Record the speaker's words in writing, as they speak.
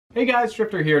Hey guys,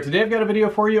 Drifter here. Today I've got a video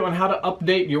for you on how to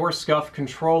update your Scuf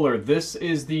controller. This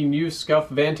is the new Scuf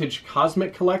Vantage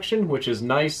Cosmic Collection, which is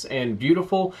nice and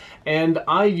beautiful. And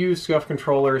I use Scuf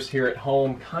controllers here at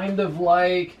home kind of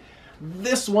like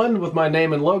this one with my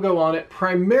name and logo on it,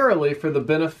 primarily for the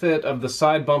benefit of the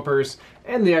side bumpers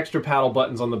and the extra paddle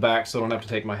buttons on the back so I don't have to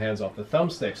take my hands off the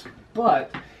thumbsticks.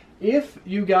 But if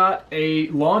you got a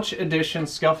launch edition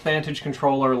Scuf Vantage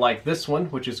controller like this one,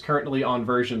 which is currently on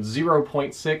version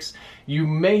 0.6, you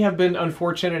may have been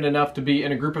unfortunate enough to be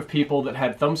in a group of people that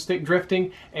had thumbstick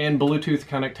drifting and Bluetooth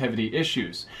connectivity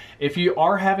issues. If you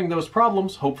are having those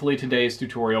problems, hopefully today's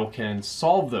tutorial can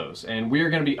solve those. And we are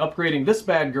going to be upgrading this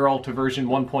bad girl to version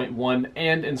 1.1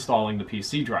 and installing the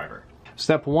PC driver.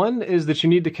 Step one is that you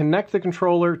need to connect the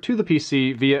controller to the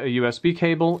PC via a USB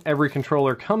cable. Every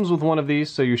controller comes with one of these,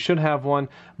 so you should have one,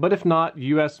 but if not,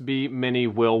 USB Mini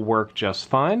will work just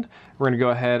fine. We're going to go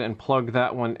ahead and plug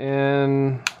that one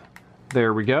in.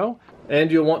 There we go.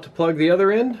 And you'll want to plug the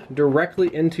other end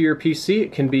directly into your PC.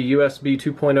 It can be USB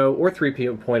 2.0 or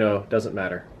 3.0, doesn't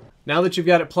matter. Now that you've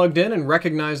got it plugged in and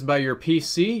recognized by your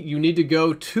PC, you need to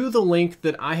go to the link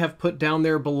that I have put down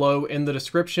there below in the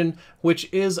description, which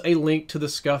is a link to the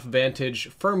Scuf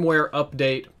Vantage firmware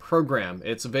update program.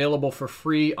 It's available for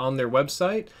free on their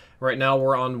website. Right now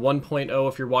we're on 1.0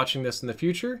 if you're watching this in the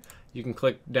future. You can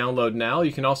click download now.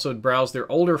 You can also browse their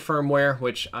older firmware,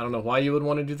 which I don't know why you would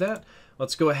want to do that.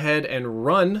 Let's go ahead and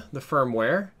run the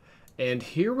firmware. And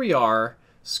here we are.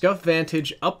 Scuf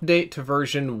Vantage update to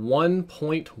version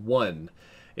 1.1.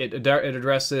 It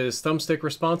addresses thumbstick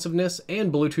responsiveness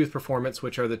and Bluetooth performance,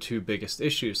 which are the two biggest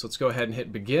issues. So let's go ahead and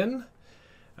hit begin.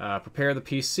 Prepare the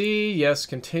PC. Yes,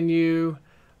 continue.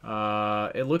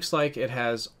 It looks like it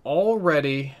has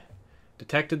already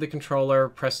detected the controller.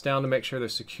 Press down to make sure they're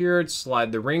secured.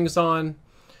 Slide the rings on.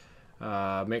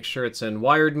 Make sure it's in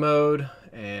wired mode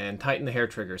and tighten the hair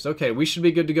triggers. Okay, we should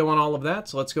be good to go on all of that.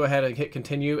 So let's go ahead and hit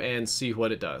continue and see what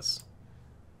it does.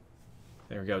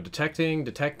 There we go. Detecting,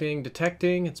 detecting,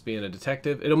 detecting. It's being a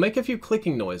detective. It'll make a few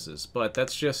clicking noises, but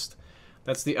that's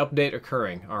the update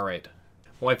occurring. All right.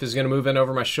 My wife is going to move in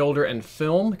over my shoulder and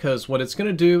film, because what it's going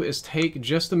to do is take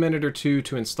just a minute or two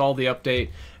to install the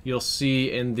update. You'll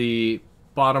see in the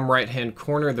bottom right hand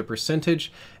corner the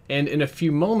percentage, and in a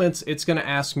few moments it's going to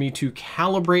ask me to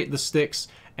calibrate the sticks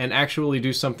and actually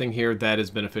do something here that is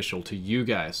beneficial to you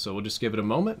guys. So we'll just give it a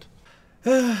moment.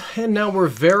 And now we're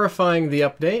verifying the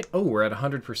update. Oh, we're at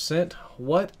 100%.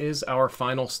 What is our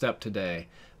final step today?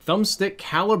 Thumbstick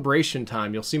calibration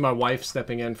time. You'll see my wife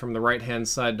stepping in from the right hand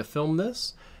side to film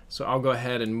this. So I'll go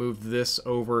ahead and move this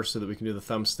over so that we can do the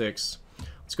thumbsticks.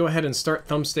 Let's go ahead and start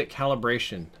thumbstick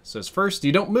calibration. It says first,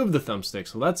 you don't move the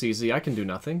thumbsticks. Well, that's easy. I can do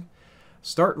nothing.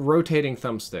 Start rotating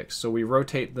thumbsticks. So we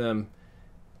rotate them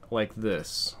like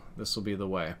this. This will be the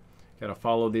way. Got to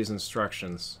follow these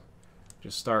instructions.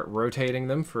 Just start rotating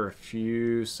them for a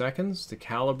few seconds to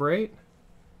calibrate.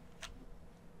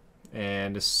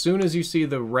 And as soon as you see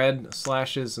the red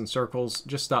slashes and circles,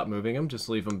 just stop moving them. Just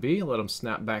leave them be. Let them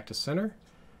snap back to center.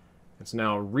 It's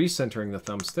now recentering the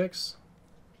thumbsticks.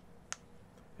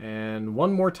 And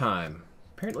one more time.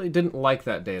 Apparently it didn't like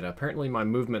that data. Apparently my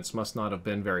movements must not have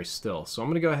been very still. So I'm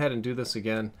going to go ahead and do this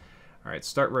again. All right,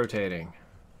 start rotating.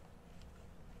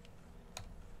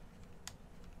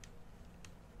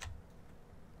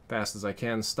 Fast as I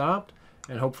can, stopped.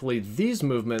 And hopefully these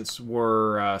movements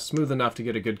were smooth enough to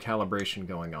get a good calibration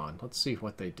going on. Let's see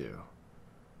what they do.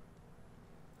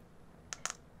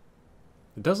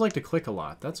 It does like to click a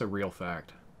lot. That's a real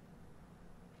fact.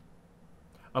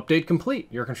 Update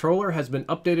complete. Your controller has been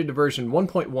updated to version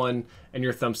 1.1 and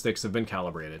your thumbsticks have been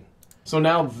calibrated. So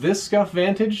now this Scuf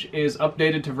Vantage is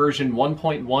updated to version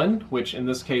 1.1, which in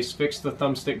this case fixed the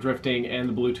thumbstick drifting and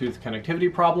the Bluetooth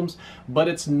connectivity problems, but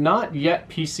it's not yet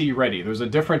PC ready. There's a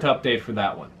different update for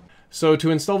that one. So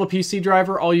to install the PC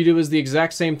driver, all you do is the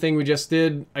exact same thing we just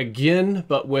did again,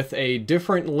 but with a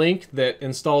different link that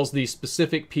installs the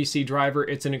specific PC driver.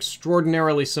 It's an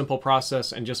extraordinarily simple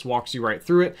process and just walks you right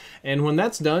through it. And when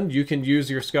that's done, you can use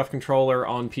your Scuf controller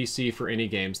on PC for any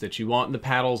games that you want. And the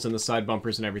paddles and the side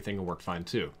bumpers and everything will work fine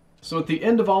too. So at the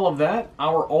end of all of that,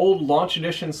 our old launch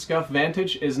edition Scuf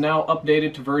Vantage is now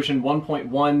updated to version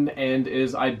 1.1 and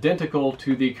is identical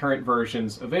to the current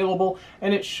versions available,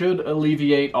 and it should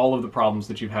alleviate all of the problems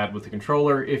that you've had with the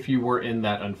controller if you were in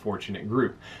that unfortunate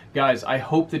group. Guys, I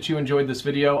hope that you enjoyed this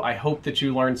video. I hope that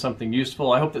you learned something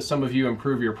useful. I hope that some of you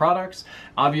improve your products.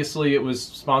 Obviously, it was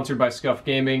sponsored by Scuf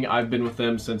Gaming. I've been with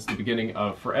them since the beginning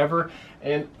of forever,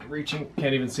 And reaching,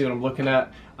 can't even see what I'm looking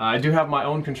at. I do have my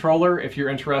own controller. If you're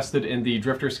interested in the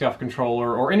Drifter Scuf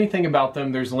controller or anything about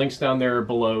them, there's links down there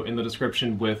below in the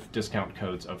description with discount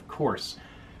codes, of course.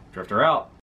 Drifter out.